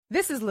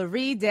This is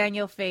Laree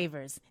Daniel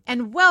Favors,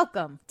 and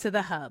welcome to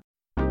The Hub.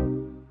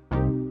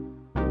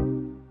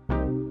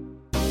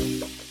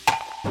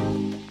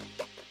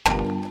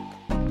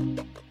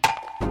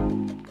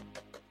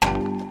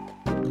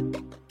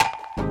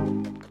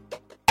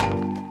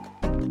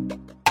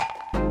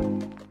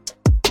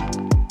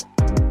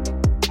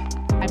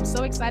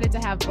 So excited to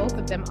have both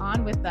of them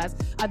on with us.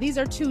 These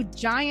are two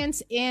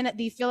giants in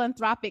the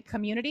philanthropic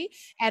community,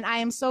 and I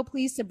am so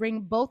pleased to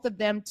bring both of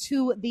them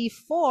to the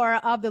fore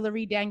of the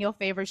Laree Daniel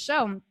Favors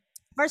show.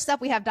 First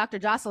up, we have Dr.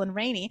 Jocelynne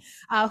Rainey,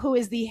 who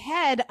is the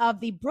head of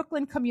the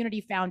Brooklyn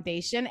Community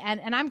Foundation.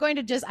 And I'm not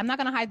going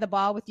to hide the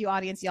ball with you,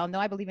 audience. Y'all know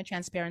I believe in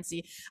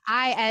transparency.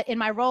 In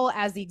my role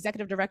as the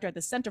executive director at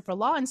the Center for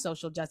Law and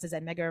Social Justice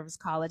at Medgar Evers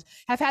College,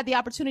 have had the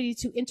opportunity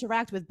to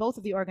interact with both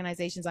of the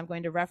organizations I'm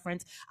going to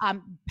reference.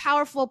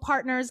 Powerful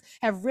partners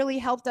have really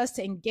helped us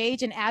to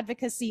engage in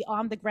advocacy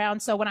on the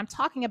ground. So when I'm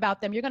talking about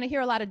them, you're going to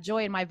hear a lot of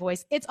joy in my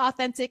voice. It's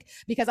authentic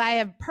because I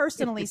have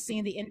personally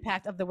seen the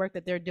impact of the work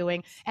that they're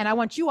doing. And I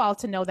want you all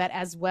to know that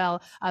as well,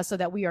 so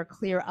that we are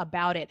clear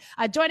about it.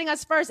 Joining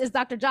us first is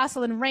Dr.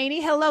 Jocelynne Rainey.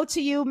 Hello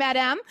to you,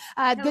 Madam.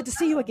 Good to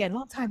see you again.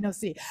 Long time no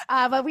see.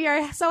 But we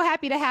are so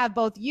happy to have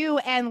both you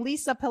and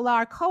Lisa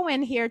Pilar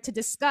Cowan here to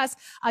discuss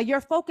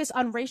your focus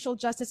on racial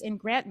justice in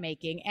grant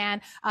making.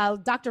 And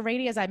Dr.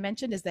 Rainey, as I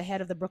mentioned, is the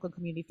head of the Brooklyn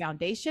Community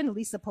Foundation.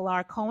 Lisa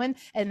Pilar Cowan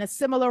in a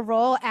similar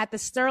role at the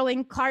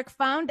Sterling Clark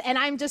Fund. And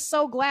I'm just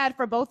so glad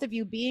for both of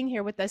you being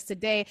here with us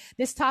today.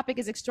 This topic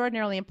is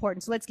extraordinarily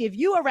important. So let's give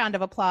you a round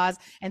of applause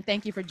and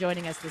thank you for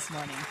joining us this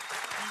morning.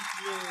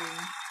 Thank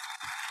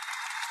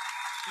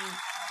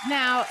you.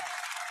 Now,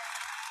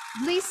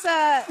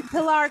 Lisa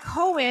Pilar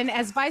Cowan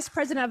as Vice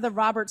President of the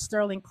Robert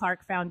Sterling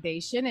Clark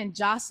Foundation and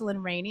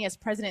Jocelynne Rainey as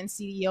President and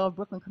CEO of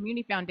Brooklyn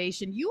Community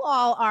Foundation, you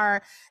all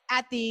are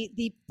at the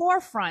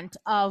forefront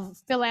of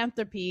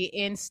philanthropy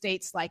in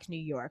states like New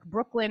York.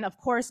 Brooklyn, of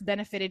course,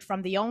 benefited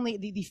from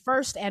the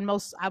first and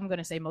most, I'm going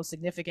to say most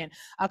significant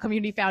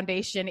community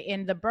foundation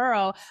in the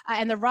borough,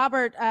 and the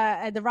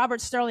Robert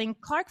Sterling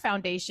Clark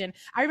Foundation.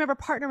 I remember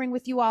partnering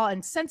with you all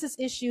on census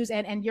issues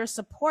and your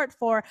support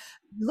for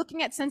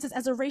looking at census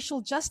as a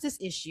racial justice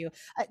issue.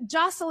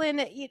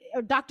 Jocelynne,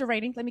 Dr.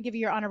 Rainey, let me give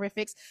you your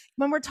honorifics.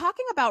 When we're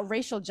talking about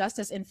racial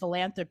justice in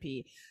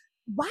philanthropy,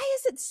 why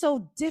is it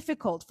so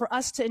difficult for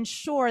us to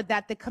ensure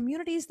that the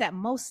communities that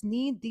most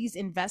need these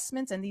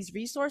investments and these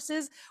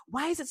resources,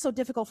 why is it so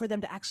difficult for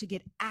them to actually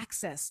get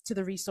access to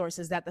the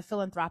resources that the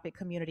philanthropic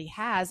community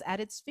has at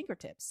its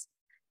fingertips?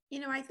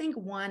 I think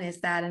one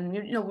is that,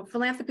 and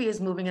philanthropy is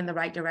moving in the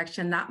right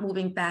direction, not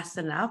moving fast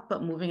enough,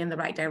 but moving in the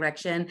right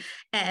direction,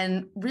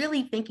 and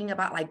really thinking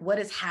about like what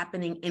is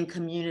happening in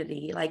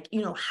community. Like,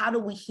 how do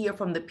we hear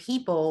from the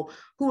people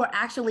who are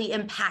actually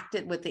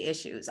impacted with the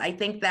issues? I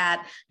think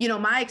that,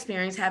 my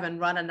experience having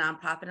run a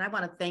nonprofit, and I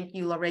want to thank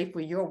you, Laree,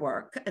 for your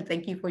work.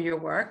 Thank you for your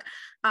work.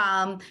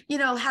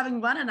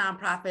 Having run a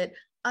nonprofit,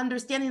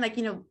 understanding,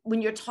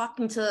 when you're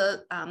talking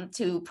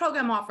to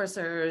program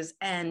officers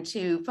and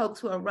to folks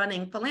who are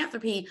running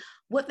philanthropy,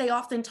 what they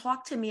often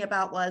talk to me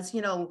about was,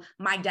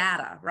 my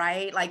data,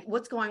 right? Like,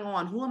 what's going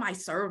on? Who am I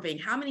serving?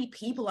 How many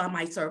people am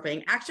I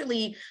serving?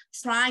 Actually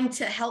trying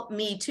to help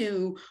me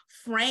to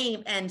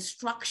frame and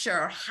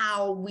structure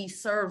how we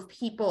serve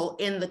people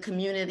in the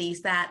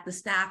communities that the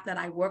staff that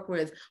I work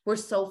with were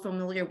so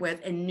familiar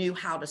with and knew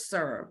how to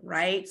serve,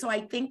 right? So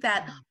I think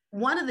that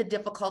one of the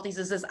difficulties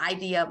is this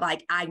idea of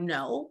like, I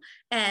know,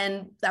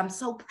 and I'm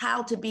so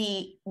proud to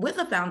be with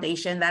a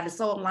foundation that is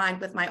so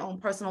aligned with my own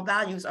personal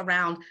values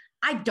around,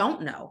 I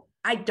don't know.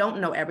 I don't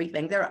know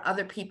everything. There are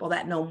other people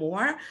that know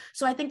more.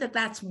 So I think that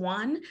that's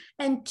one.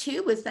 And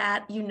two is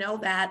that,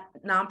 that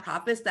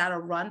nonprofits that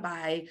are run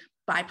by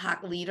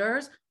BIPOC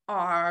leaders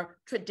are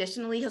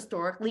traditionally,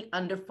 historically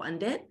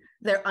underfunded.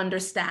 They're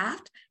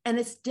understaffed, and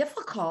it's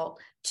difficult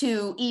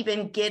to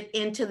even get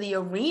into the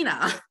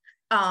arena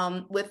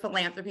with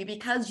philanthropy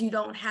because you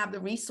don't have the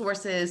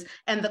resources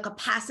and the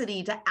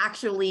capacity to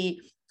actually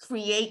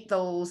create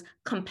those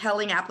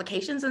compelling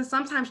applications, and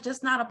sometimes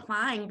just not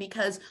applying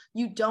because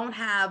you don't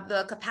have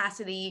the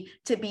capacity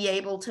to be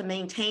able to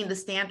maintain the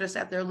standards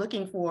that they're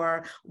looking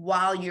for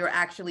while you're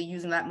actually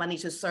using that money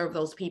to serve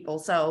those people.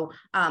 So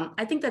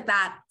I think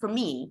that for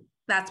me,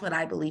 that's what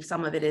I believe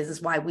some of it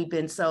is why we've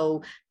been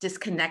so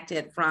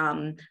disconnected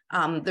from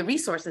the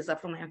resources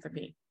of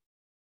philanthropy.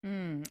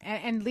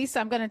 And Lisa,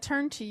 I'm going to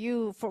turn to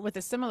you with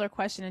a similar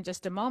question in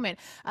just a moment.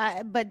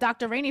 But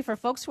Dr. Rainey, for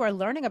folks who are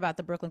learning about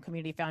the Brooklyn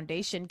Community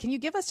Foundation, can you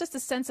give us just a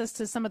sense as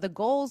to some of the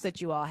goals that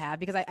you all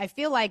have? Because I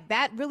feel like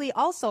that really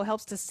also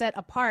helps to set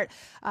apart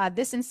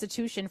this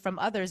institution from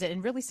others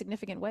in really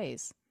significant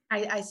ways.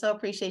 I so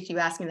appreciate you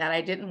asking that.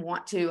 I didn't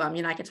want to,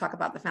 I could talk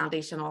about the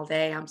foundation all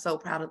day. I'm so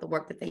proud of the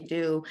work that they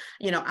do.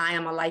 I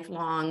am a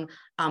lifelong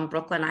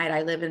Brooklynite.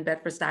 I live in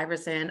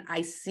Bedford-Stuyvesant.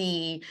 I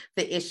see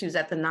the issues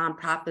at the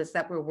nonprofits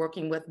that we're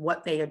working with,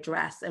 what they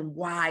address and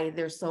why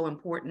they're so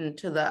important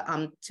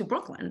to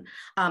Brooklyn.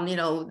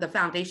 The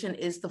foundation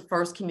is the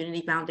first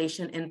community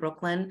foundation in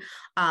Brooklyn.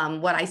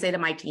 What I say to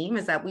my team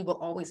is that we will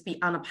always be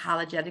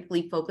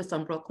unapologetically focused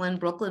on Brooklyn.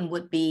 Brooklyn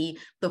would be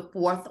the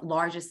fourth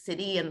largest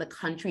city in the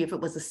country if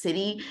it was a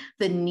city.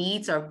 The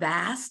needs are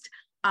vast.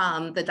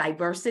 The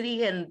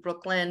diversity in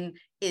Brooklyn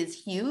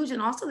is huge,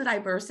 and also the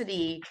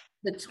diversity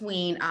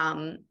between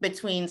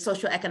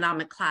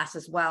socioeconomic class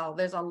as well.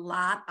 There's a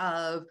lot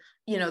of,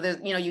 you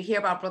hear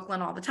about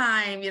Brooklyn all the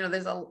time.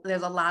 There's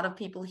a lot of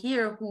people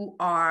here who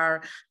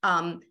are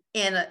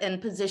in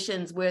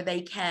positions where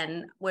they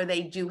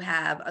do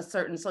have a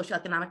certain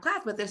socioeconomic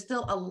class, but there's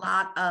still a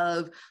lot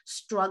of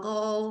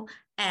struggle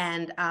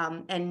and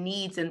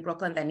needs in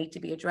Brooklyn that need to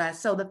be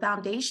addressed. So the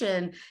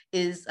foundation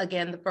is,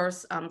 again, the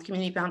first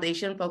community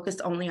foundation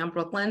focused only on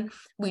Brooklyn.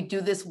 We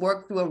do this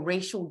work through a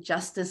racial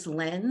justice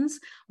lens.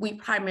 We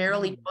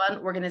primarily run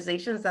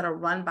organizations that are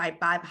run by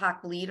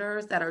BIPOC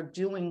leaders that are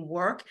doing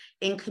work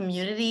in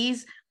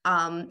communities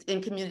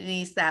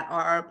that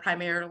are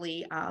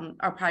primarily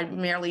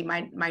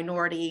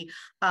minority.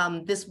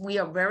 We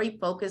are very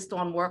focused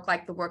on work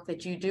like the work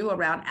that you do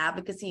around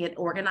advocacy and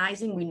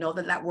organizing. We know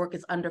that work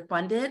is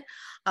underfunded.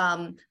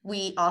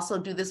 We also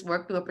do this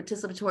work through a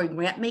participatory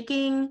grant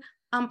making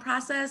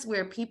process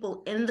where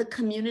people in the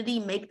community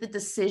make the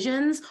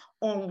decisions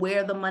on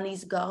where the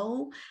monies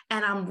go.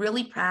 And I'm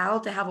really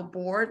proud to have a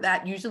board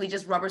that usually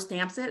just rubber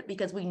stamps it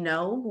because we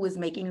know who is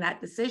making that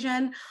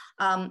decision.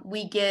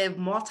 We give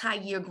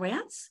multi-year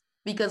grants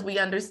because we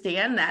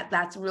understand that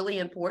that's really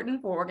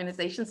important for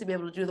organizations to be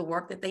able to do the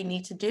work that they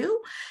need to do.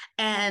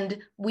 And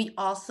we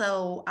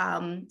also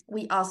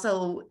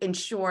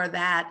ensure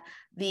that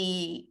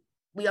the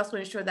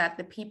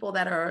people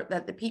that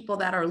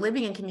are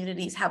living in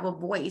communities have a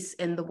voice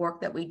in the work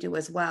that we do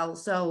as well.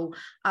 So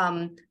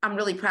I'm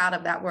really proud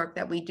of that work,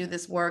 that we do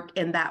this work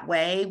in that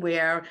way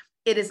where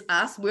it is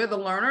us, we're the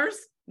learners,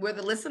 we're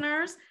the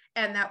listeners,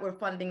 and that we're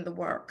funding the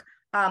work.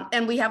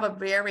 And we have a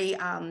very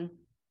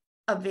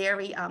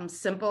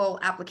simple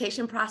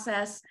application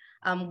process.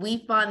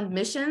 We fund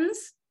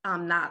missions.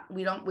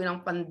 We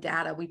don't fund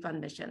data, we fund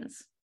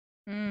missions.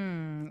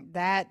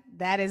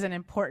 That is an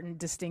important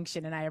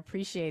distinction, and I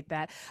appreciate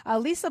that.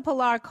 Lisa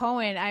Pilar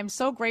Cowan, I'm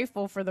so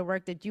grateful for the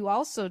work that you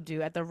also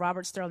do at the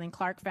Robert Sterling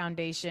Clark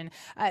Foundation.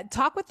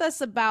 Talk with us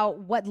about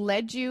what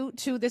led you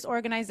to this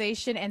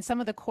organization and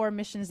some of the core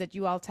missions that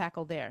you all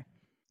tackle there.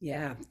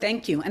 Yeah,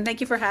 thank you. And thank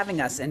you for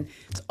having us. And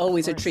it's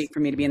always a treat for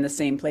me to be in the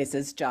same place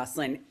as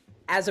Jocelynne,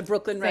 as a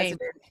Brooklyn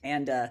resident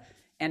and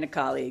a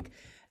colleague.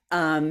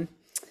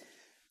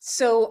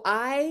 So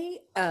I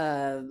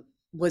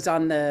was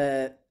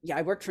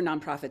I worked for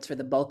nonprofits for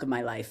the bulk of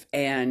my life.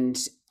 And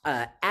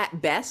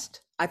at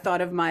best, I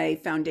thought of my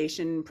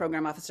foundation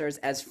program officers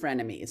as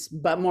frenemies,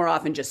 but more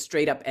often just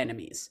straight up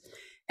enemies.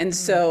 And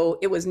so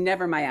it was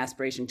never my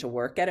aspiration to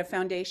work at a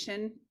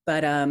foundation.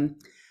 But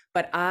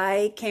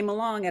I came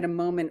along at a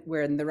moment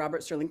where the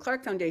Robert Sterling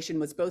Clark Foundation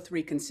was both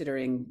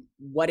reconsidering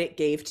what it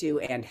gave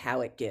to and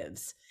how it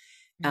gives.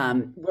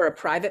 We're a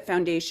private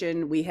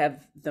foundation. We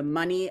have the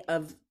money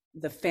of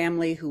the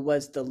family who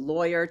was the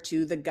lawyer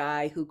to the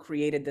guy who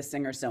created the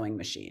Singer sewing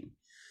machine.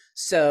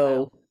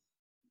 So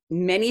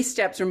many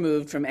steps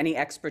removed from any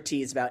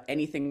expertise about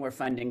anything we're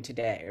funding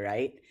today,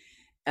 right?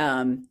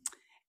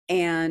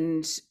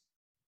 And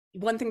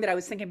one thing that I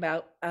was thinking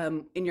about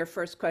in your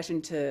first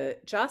question to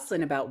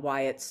Jocelynne about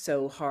why it's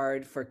so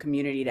hard for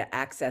community to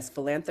access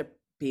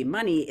philanthropy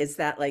money is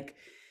that, like,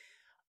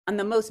 on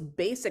the most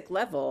basic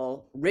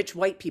level, rich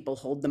white people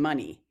hold the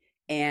money,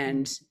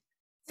 and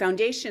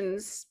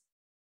foundations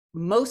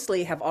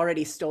mostly have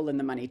already stolen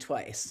the money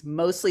twice.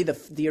 Mostly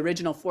the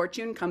original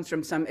fortune comes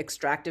from some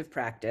extractive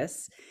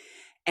practice,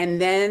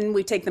 and then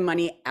we take the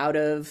money out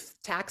of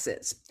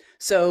taxes.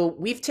 So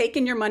we've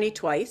taken your money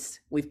twice,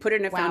 we've put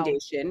it in a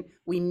foundation,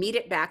 we meet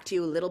it back to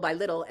you little by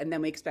little, and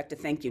then we expect a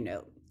thank you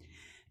note.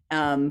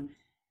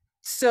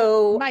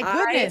 So my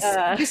goodness,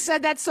 you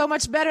said that so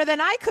much better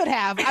than I could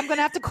have. I'm going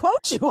to have to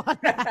quote you on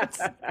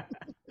that.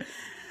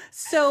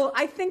 So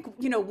I think,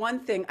 one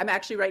thing, I'm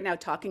actually right now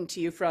talking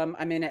to you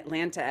I'm in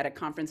Atlanta at a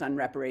conference on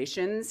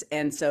reparations.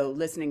 And so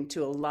listening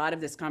to a lot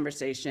of this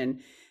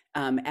conversation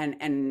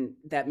and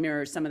that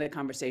mirrors some of the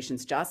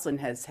conversations Jocelynne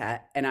has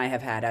had and I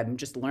have had. I'm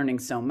just learning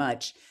so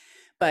much.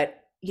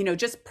 But,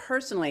 just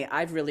personally,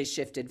 I've really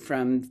shifted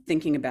from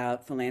thinking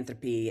about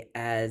philanthropy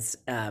as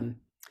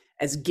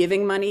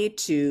giving money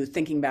to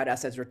thinking about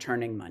us as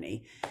returning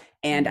money.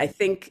 And I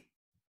think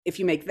if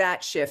you make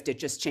that shift, it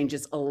just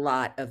changes a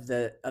lot of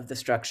the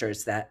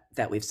structures that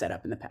we've set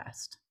up in the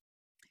past.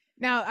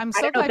 Now, I'm I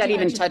so don't know if glad that you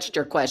even mentioned. touched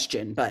your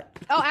question, but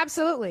Oh,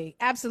 absolutely,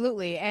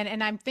 absolutely.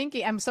 And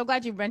I'm so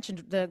glad you mentioned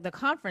the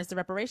conference, the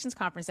reparations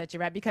conference that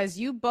you're at, because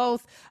you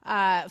both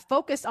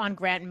focused on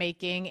grant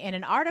making in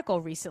an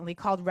article recently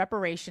called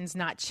 "Reparations,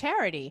 Not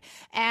Charity,"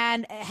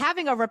 and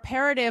having a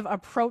reparative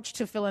approach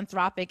to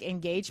philanthropic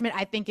engagement,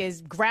 I think,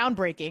 is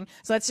groundbreaking.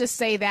 So let's just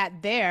say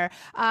that there.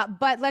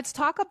 But let's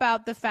talk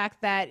about the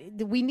fact that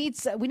we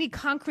need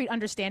concrete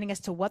understanding as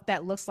to what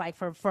that looks like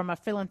from a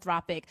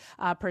philanthropic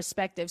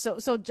perspective.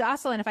 So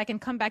Jocelynne, if I can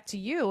come back to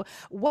you,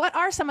 what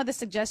are some of the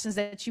suggestions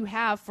that you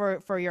have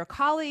for your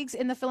colleagues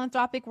in the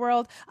philanthropic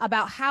world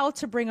about how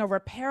to bring a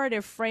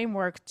reparative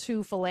framework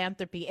to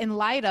philanthropy in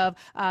light of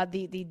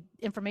the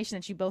information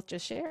that you both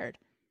just shared?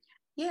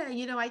 Yeah,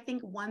 I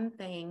think one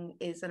thing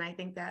is, and I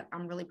think that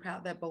I'm really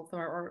proud that both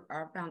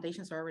our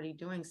foundations are already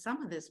doing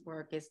some of this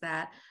work, is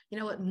that,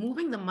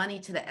 moving the money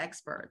to the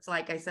experts,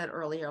 like I said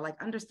earlier,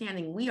 like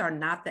understanding we are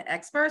not the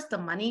experts, the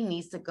money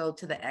needs to go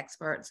to the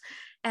experts,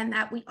 and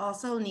that we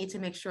also need to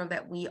make sure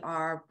that we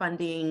are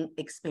funding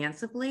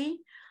expansively.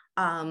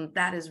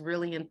 That is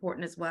really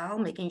important as well,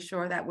 making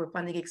sure that we're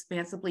funding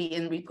expansively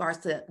in regards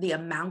to the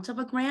amount of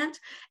a grant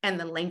and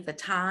the length of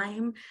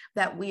time,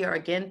 that we are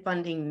again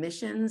funding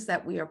missions,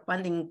 that we are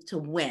funding to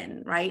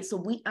win, right? So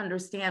we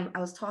understand, I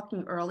was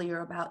talking earlier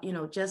about,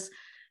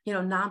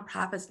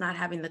 nonprofits not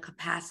having the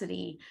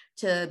capacity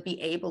to be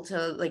able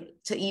to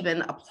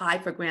even apply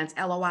for grants,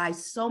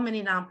 LOIs. So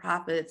many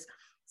nonprofits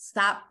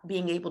stop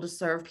being able to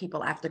serve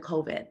people after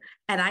COVID.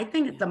 And I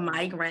think the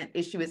migrant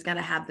issue is going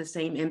to have the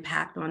same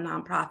impact on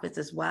nonprofits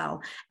as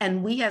well.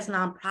 And we as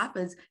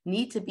nonprofits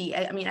need to be,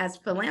 as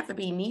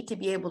philanthropy, need to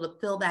be able to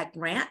fill that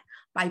grant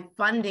by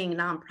funding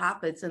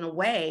nonprofits in a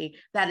way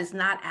that is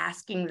not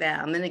asking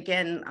them. And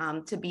again,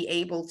 to be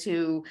able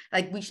to,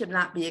 we should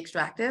not be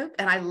extractive.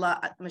 And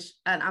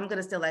and I'm going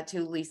to steal that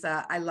too,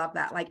 Lisa. I love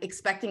that,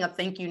 expecting a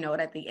thank you note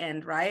at the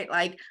end,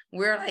 right?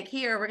 We're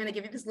here, we're going to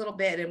give you this little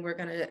bit and we're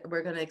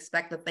going to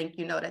expect a thank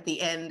you note at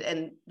the end.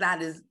 And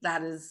that is,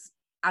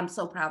 I'm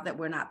so proud that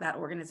we're not that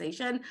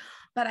organization.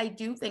 But I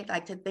do think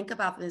to think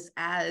about this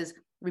as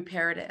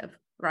reparative,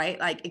 right?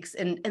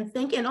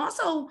 And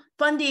also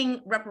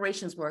funding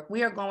reparations work.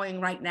 We are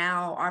going right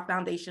now, our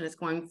foundation is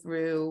going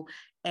through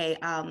a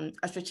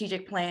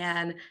strategic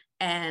plan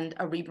and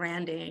a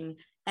rebranding.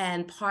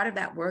 And part of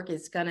that work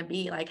is going to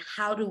be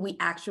how do we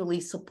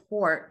actually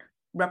support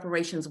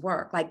reparations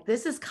work?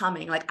 This is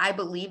coming. I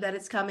believe that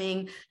it's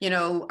coming.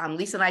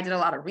 Lisa and I did a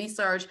lot of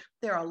research.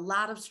 There are a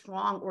lot of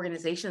strong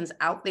organizations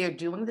out there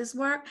doing this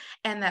work,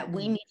 and that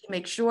we need to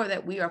make sure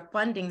that we are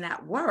funding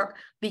that work,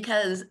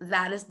 because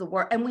that is the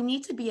work. And we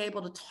need to be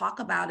able to talk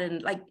about it.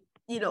 And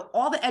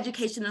all the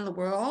education in the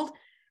world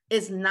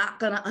is not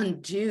going to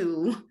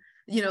undo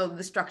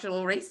the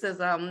structural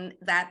racism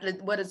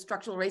what is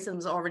structural racism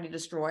is already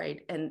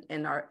destroyed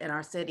in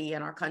our city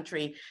and our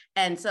country.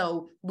 And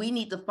so we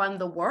need to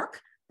fund the work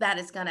that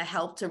is going to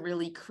help to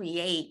really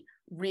create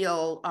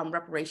real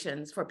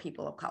reparations for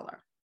people of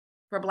color,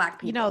 for Black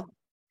people.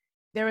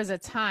 There was a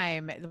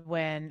time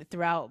when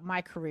throughout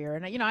my career,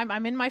 and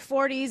I'm in my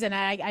 40s, and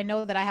I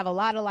know that I have a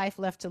lot of life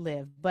left to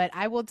live, but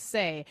I would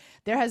say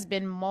there has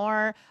been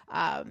more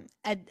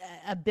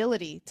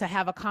ability to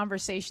have a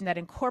conversation that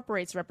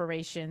incorporates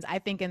reparations, I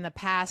think, in the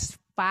past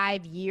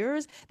 5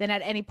 years than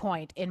at any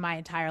point in my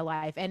entire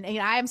life. And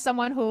I am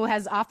someone who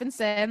has often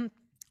said,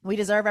 we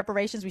deserve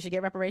reparations. We should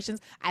get reparations.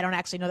 I don't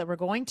actually know that we're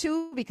going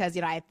to, because,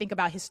 I think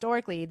about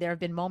historically, there have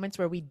been moments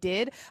where we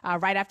did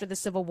right after the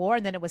Civil War,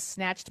 and then it was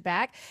snatched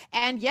back.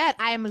 And yet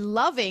I am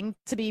loving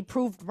to be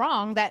proved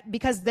wrong, that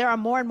because there are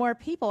more and more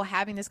people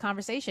having this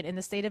conversation in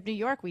the state of New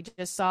York. We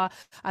just saw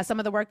some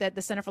of the work that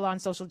the Center for Law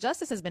and Social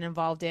Justice has been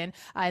involved in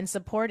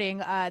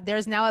supporting.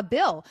 There's now a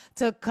bill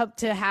to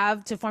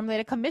formulate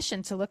a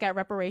commission to look at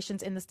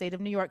reparations in the state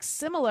of New York,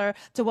 similar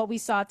to what we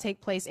saw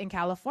take place in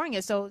California.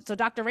 So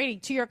Dr. Rainey,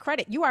 to your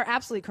credit, you are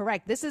absolutely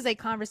correct. This is a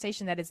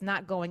conversation that is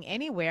not going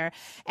anywhere.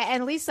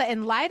 And Lisa,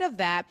 in light of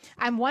that,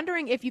 I'm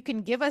wondering if you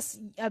can give us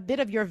a bit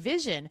of your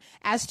vision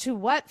as to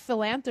what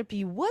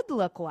philanthropy would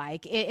look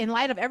like in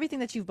light of everything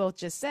that you've both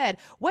just said.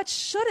 What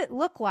should it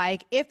look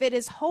like if it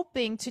is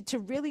hoping to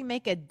really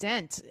make a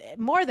dent,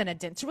 more than a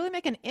dent, to really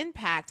make an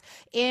impact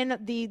in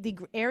the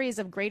areas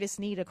of greatest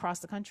need across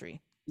the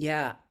country?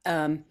 Yeah.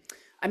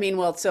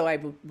 So I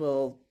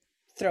will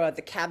throw out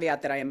the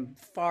caveat that I am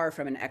far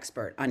from an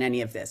expert on any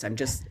of this. I'm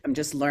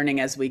just learning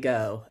as we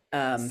go.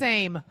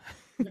 Same.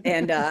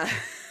 And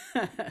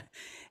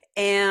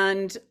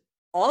and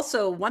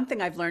also, one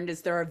thing I've learned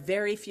is there are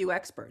very few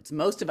experts.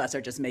 Most of us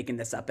are just making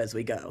this up as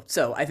we go.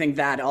 So I think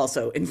that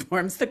also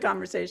informs the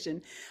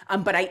conversation.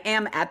 But I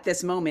am at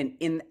this moment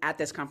at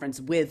this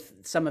conference with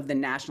some of the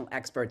national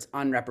experts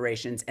on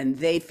reparations, and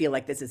they feel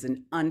like this is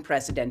an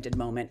unprecedented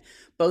moment,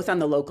 both on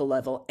the local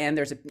level, and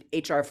there's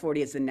HR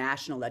 40 is the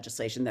national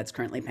legislation that's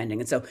currently pending.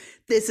 And so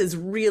this is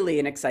really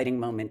an exciting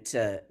moment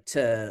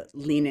to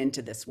lean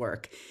into this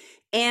work.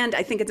 And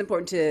I think it's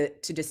important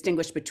to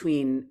distinguish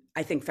between,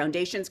 I think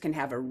foundations can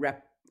have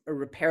a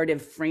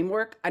reparative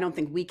framework, I don't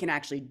think we can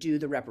actually do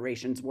the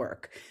reparations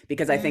work.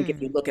 Because I think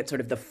if you look at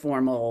sort of the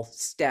formal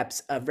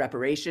steps of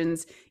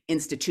reparations,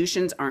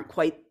 institutions aren't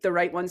quite the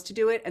right ones to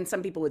do it. And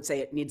some people would say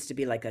it needs to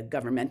be like a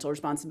governmental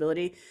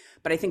responsibility.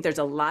 But I think there's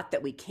a lot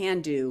that we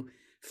can do,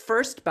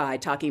 first by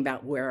talking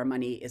about where our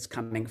money is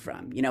coming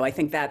from. You know, I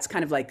think that's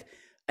kind of like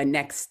a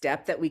next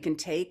step that we can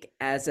take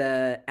as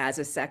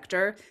a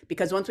sector,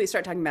 because once we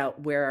start talking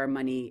about where our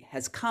money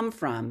has come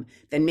from,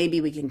 then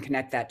maybe we can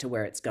connect that to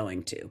where it's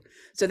going to.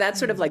 So that's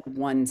sort of like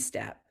one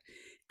step.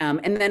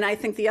 And then I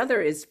think the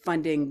other is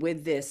funding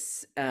with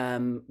this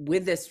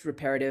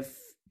reparative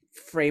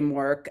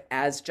framework,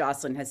 as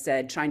Jocelynne has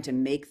said, trying to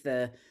make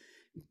the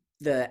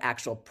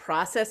actual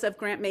process of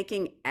grant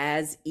making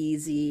as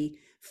easy,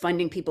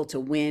 funding people to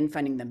win,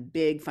 funding them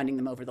big, funding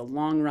them over the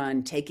long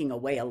run, taking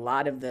away a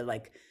lot of the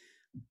like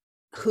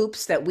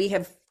hoops that we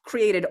have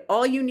created.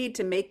 All you need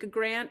to make a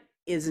grant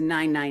is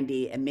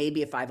 990 and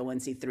maybe a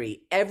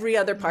 501c3. Every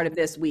other part of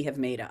this we have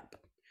made up,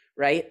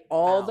 right?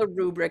 All the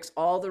rubrics,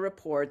 all the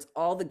reports,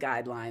 all the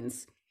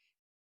guidelines,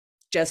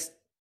 just,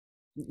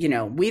 you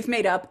know, we've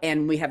made up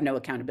and we have no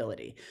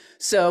accountability.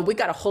 So we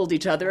got to hold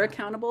each other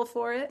accountable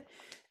for it.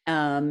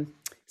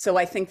 So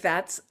I think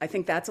that's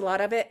a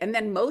lot of it. And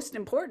then most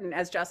important,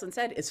 as Jocelynne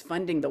said, is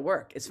funding the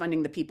work, is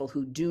funding the people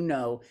who do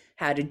know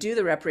how to do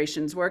the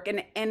reparations work.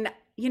 And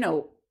you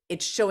know,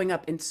 it's showing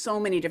up in so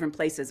many different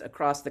places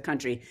across the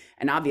country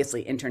and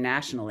obviously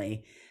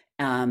internationally.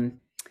 And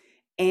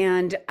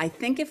I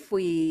think if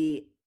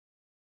we,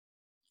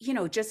 you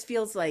know, just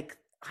feels like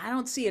I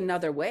don't see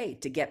another way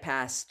to get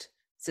past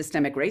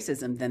systemic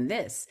racism than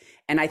this.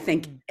 And I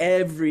think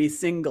every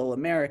single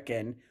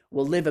American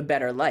will live a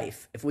better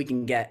life if we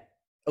can get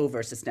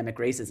over systemic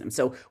racism.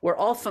 So we're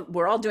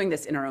all doing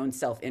this in our own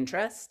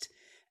self-interest,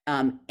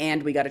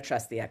 and we got to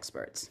trust the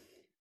experts.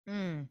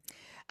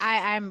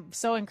 I'm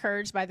so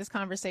encouraged by this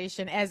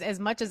conversation.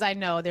 As much as I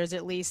know, there's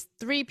at least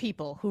 3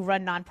 people who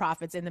run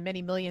nonprofits in the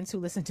many millions who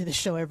listen to the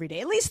show every day,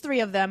 at least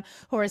 3 of them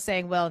who are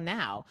saying, well,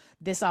 now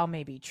this all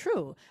may be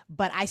true,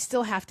 but I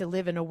still have to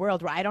live in a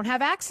world where I don't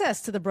have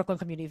access to the Brooklyn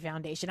Community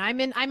Foundation. I'm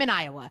in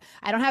Iowa.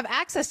 I don't have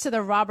access to the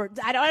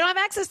I don't have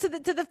access to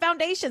the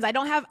foundations. I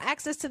don't have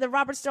access to the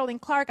Robert Sterling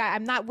Clark.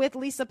 I'm not with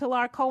Lisa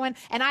Pilar Cowan.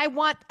 And I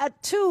want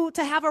to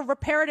have a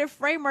reparative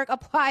framework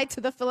applied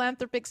to the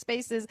philanthropic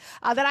spaces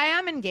that I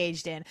am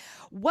engaged in.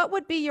 What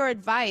would be your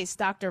advice,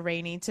 Dr.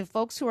 Rainey, to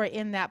folks who are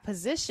in that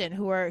position,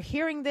 who are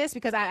hearing this?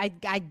 Because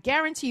I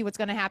guarantee you what's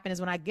going to happen is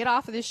when I get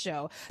off of this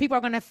show, people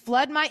are going to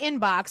flood my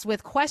inbox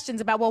with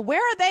questions about, well, where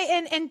are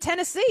they in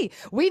Tennessee?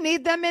 We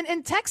need them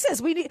in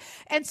Texas.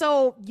 And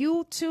so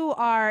you two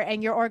are,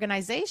 and your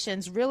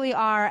organizations really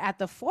are at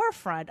the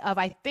forefront of,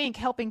 I think,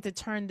 helping to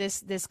turn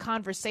this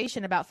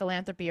conversation about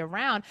philanthropy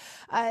around.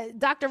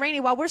 Dr. Rainey,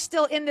 while we're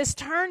still in this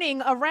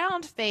turning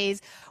around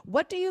phase,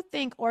 what do you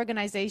think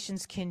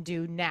organizations can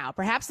do now?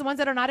 Perhaps the ones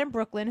that are not in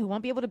Brooklyn, who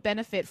won't be able to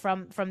benefit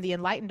from the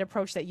enlightened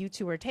approach that you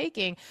two are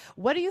taking.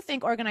 What do you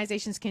think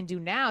organizations can do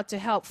now to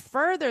help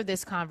further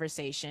this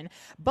conversation?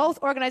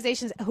 Both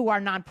organizations who are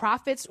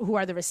nonprofits, who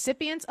are the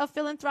recipients of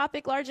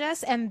philanthropic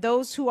largesse, and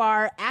those who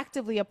are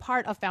actively a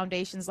part of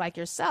foundations like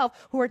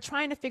yourself, who are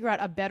trying to figure out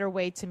a better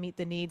way to meet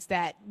the needs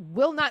that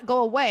will not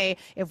go away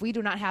if we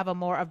do not have a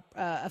more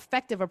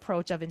effective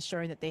approach of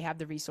ensuring that they have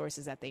the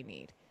resources that they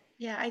need.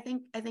 Yeah, I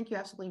think you're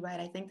absolutely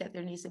right. I think that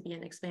there needs to be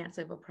an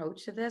expansive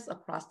approach to this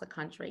across the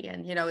country.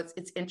 And, you know,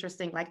 it's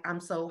interesting, like I'm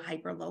so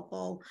hyper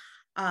local.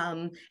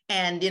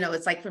 And, you know,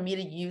 it's like for me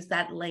to use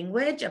that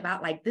language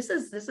about like, this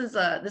is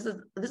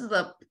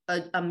a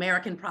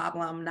American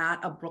problem,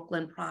 not a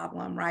Brooklyn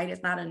problem, right?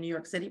 It's not a New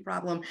York City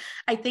problem.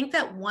 I think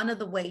that one of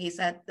the ways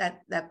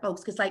that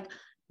folks, because like,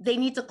 they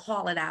need to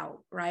call it out,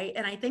 right?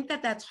 And I think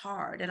that that's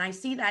hard. And I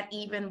see that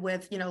even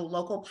with, you know,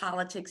 local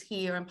politics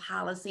here and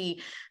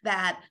policy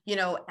that, you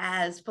know,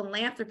 as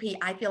philanthropy,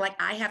 I feel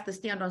like I have to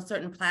stand on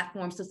certain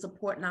platforms to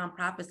support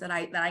nonprofits that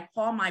I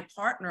call my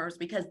partners,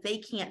 because they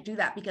can't do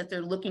that because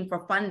they're looking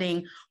for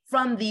funding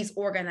from these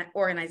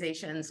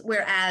organizations.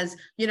 Whereas,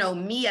 you know,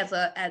 me and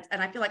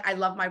I feel like I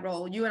love my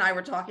role. You and I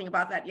were talking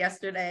about that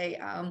yesterday,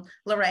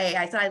 Lorraine.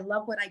 I said, I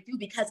love what I do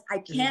because I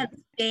can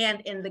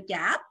stand in the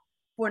gap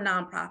for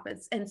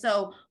nonprofits. And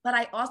so, but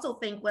I also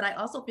think what I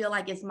also feel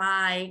like is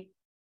my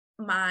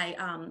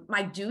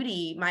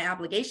duty, my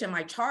obligation,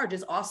 my charge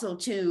is also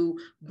to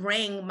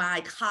bring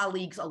my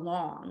colleagues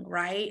along,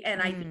 right?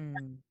 And I think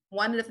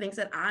one of the things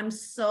that I'm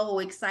so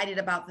excited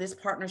about this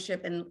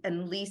partnership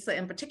and Lisa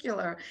in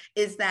particular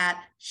is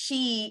that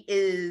she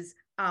is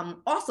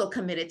also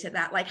committed to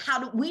that. Like, how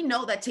do we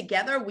know that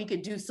together we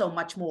could do so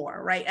much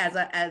more, right? As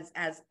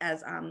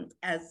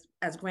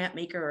grant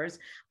makers.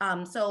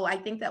 So I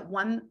think that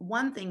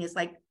one thing is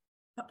like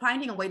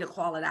finding a way to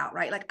call it out,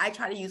 right? Like I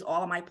try to use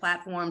all of my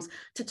platforms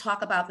to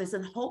talk about this,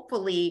 and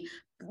hopefully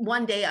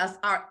one day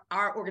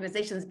our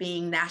organizations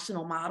being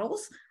national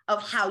models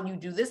of how you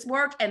do this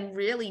work, and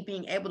really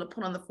being able to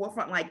put on the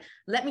forefront, like,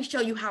 let me show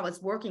you how it's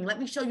working. Let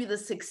me show you the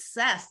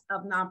success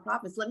of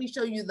nonprofits. Let me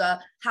show you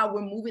how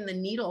we're moving the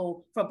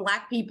needle for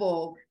Black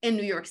people in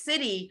New York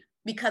City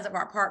because of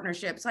our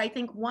partnership. So I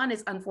think one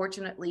is,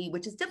 unfortunately,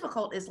 which is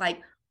difficult, is like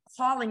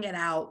calling it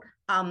out,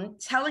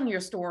 telling your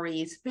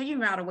stories,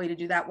 figuring out a way to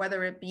do that,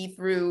 whether it be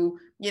through,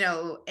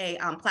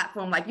 a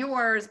platform like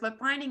yours, but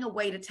finding a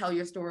way to tell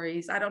your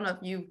stories. I don't know if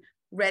you've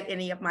read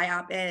any of my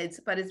op-eds,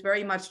 but it's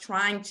very much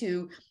trying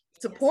to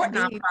support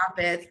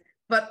nonprofits,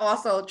 but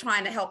also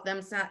trying to help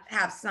them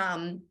have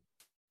some,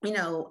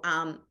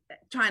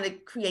 trying to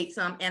create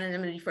some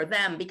anonymity for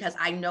them, because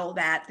I know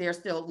that they're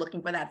still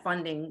looking for that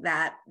funding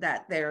that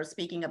they're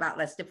speaking about,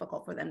 that's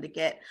difficult for them to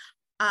get.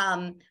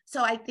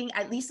 So I think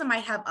Lisa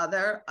might have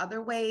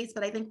other ways,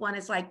 but I think one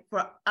is like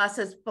for us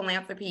as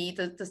Philanthropy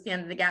to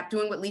stand in the gap,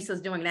 doing what Lisa's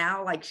doing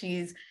now. Like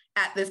she's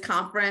at this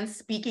conference,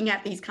 speaking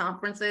at these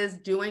conferences,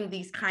 doing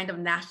these kind of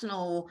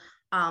national,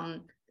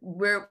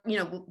 we're,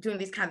 doing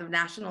these kind of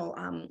national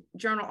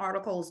journal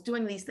articles,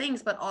 doing these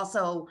things, but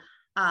also,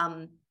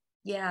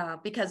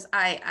 because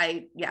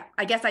I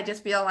guess I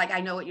just feel like I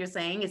know what you're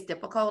saying is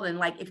difficult. And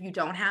like, if you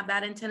don't have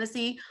that in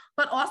Tennessee,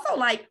 but also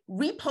like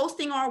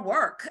reposting our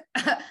work,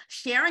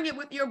 sharing it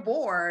with your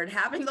board,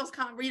 having those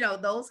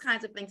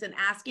kinds of things, and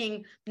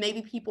asking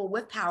maybe people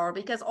with power,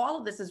 because all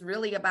of this is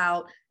really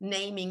about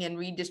naming and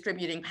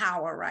redistributing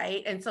power,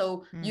 right? And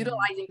so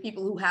utilizing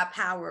people who have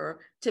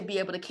power to be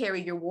able to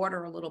carry your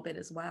water a little bit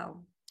as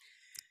well.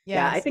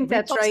 Yeah, I think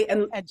that's right.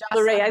 And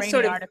Lorraine, I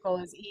sort of article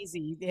is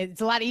easy. It's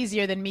a lot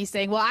easier than me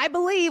saying, well, I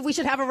believe we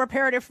should have a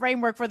reparative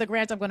framework for the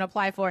grant I'm going to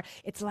apply for.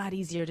 It's a lot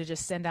easier to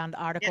just send down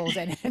articles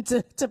and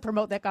to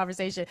promote that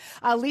conversation.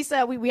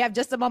 Lisa, we have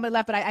just a moment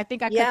left, but I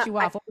think I cut you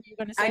off. What were you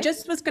going to say? I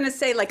just was going to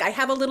say, like, I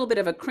have a little bit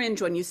of a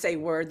cringe when you say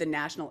we're the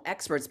national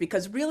experts,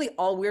 because really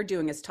all we're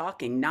doing is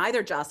talking.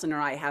 Neither Jocelynne or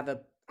I have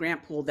a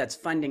grant pool that's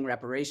funding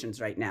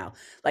reparations right now.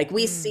 Like,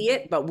 we see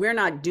it, but we're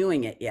not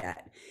doing it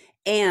yet.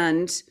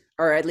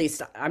 Or at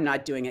least I'm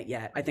not doing it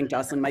yet. I think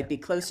Jocelynne might be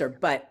closer,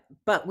 but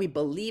we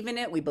believe in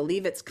it. We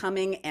believe it's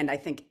coming. And I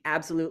think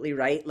absolutely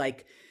right.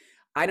 Like,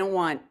 I don't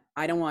want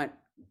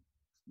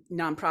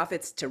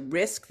nonprofits to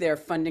risk their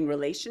funding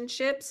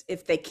relationships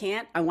if they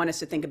can't. I want us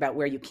to think about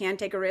where you can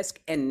take a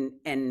risk, and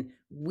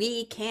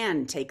we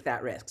can take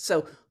that risk.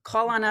 So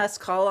call on us,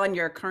 call on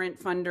your current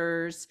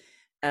funders,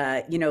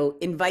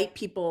 invite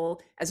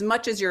people as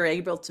much as you're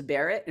able to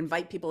bear it,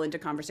 invite people into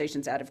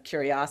conversations out of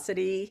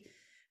curiosity,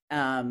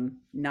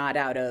 not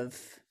out of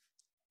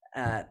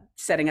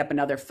setting up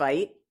another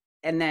fight.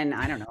 And then,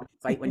 I don't know,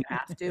 fight when you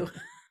have to.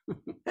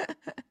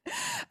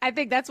 I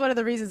think that's one of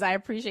the reasons I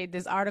appreciate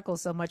this article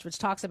so much, which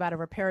talks about a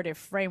reparative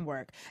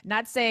framework.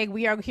 Not saying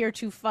we are here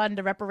to fund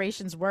the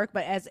reparations work,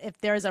 but as if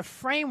there's a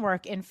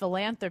framework in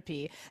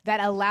philanthropy that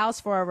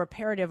allows for a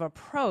reparative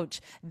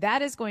approach,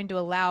 that is going to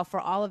allow for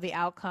all of the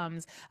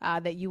outcomes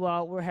that you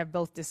all have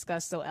both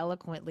discussed so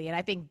eloquently. And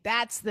I think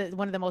that's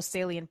one of the most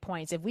salient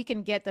points. If we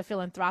can get the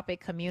philanthropic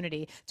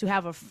community to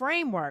have a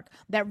framework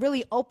that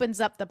really opens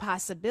up the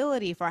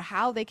possibility for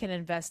how they can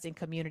invest in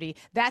community,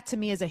 that to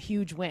me is a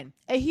huge win.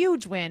 A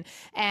huge win.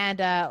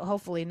 And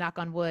hopefully, knock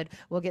on wood,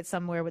 we'll get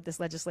somewhere with this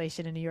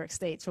legislation in New York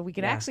State so we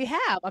can actually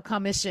have a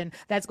commission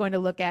that's going to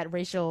look at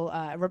racial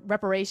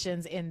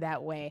reparations in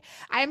that way.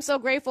 I am so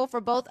grateful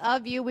for both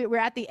of you. We're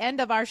at the end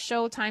of our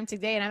show time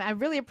today, and I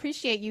really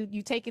appreciate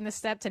you taking the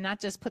step to not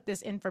just put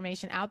this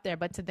information out there,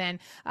 but to then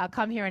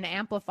come here and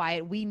amplify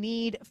it. We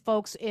need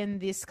folks in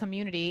this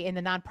community, in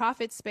the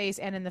nonprofit space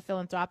and in the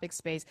philanthropic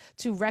space,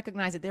 to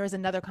recognize that there is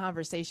another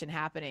conversation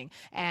happening,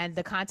 and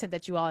the content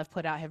that you all have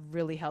put out have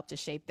really helped to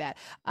shape that.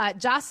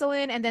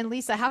 Jocelynne and then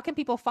Lisa, how can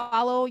people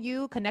follow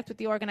you, connect with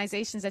the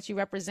organizations that you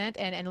represent,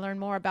 and learn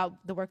more about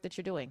the work that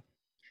you're doing?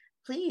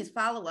 Please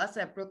follow us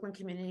at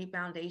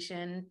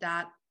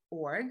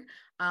brooklyncommunityfoundation.org.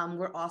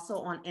 We're also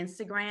on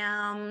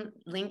Instagram,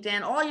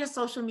 LinkedIn, all your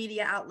social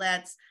media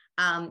outlets.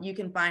 You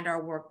can find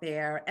our work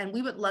there. And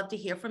we would love to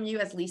hear from you.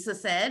 As Lisa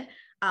said,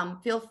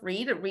 feel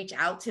free to reach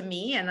out to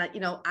me. And,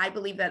 I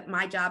believe that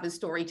my job is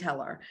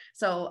storyteller.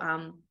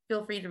 So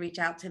feel free to reach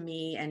out to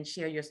me and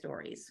share your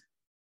stories.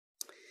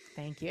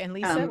 Thank you. And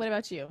Lisa, what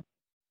about you?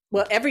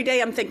 Well, every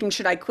day I'm thinking,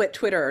 should I quit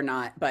Twitter or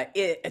not? But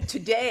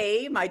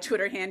today, my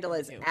Twitter handle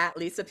is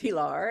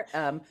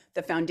 @LisaPilar.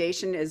 The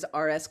foundation is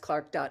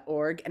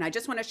rsclark.org. And I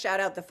just want to shout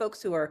out the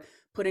folks who are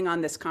putting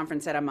on this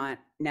conference that I'm on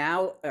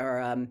now,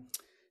 or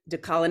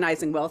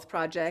Decolonizing Wealth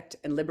Project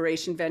and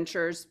Liberation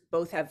Ventures.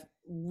 Both have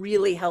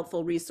really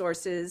helpful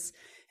resources.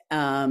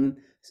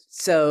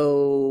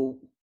 So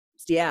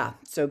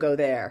go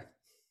there.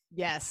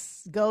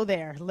 Yes, go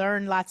there,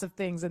 learn lots of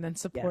things, and then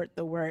support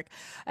the work.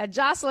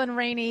 Jocelynne,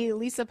 Rainey,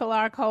 Lisa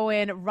Pilar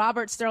Cowan,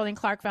 Robert Sterling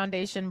Clark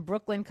Foundation,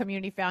 Brooklyn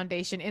Community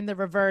Foundation in the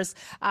reverse.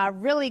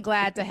 Really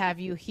glad to have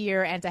you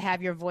here and to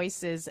have your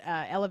voices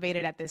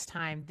elevated at this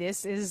time.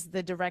 This is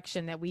the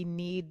direction that we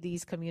need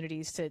these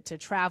communities to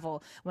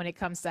travel when it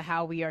comes to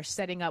how we are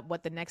setting up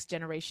what the next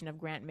generation of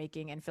grant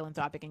making and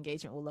philanthropic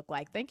engagement will look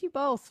like. Thank you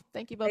both.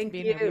 Thank you both for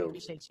being here. We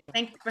appreciate you.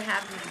 Thank you for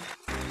having me.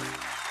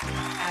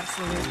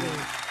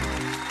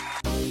 Absolutely.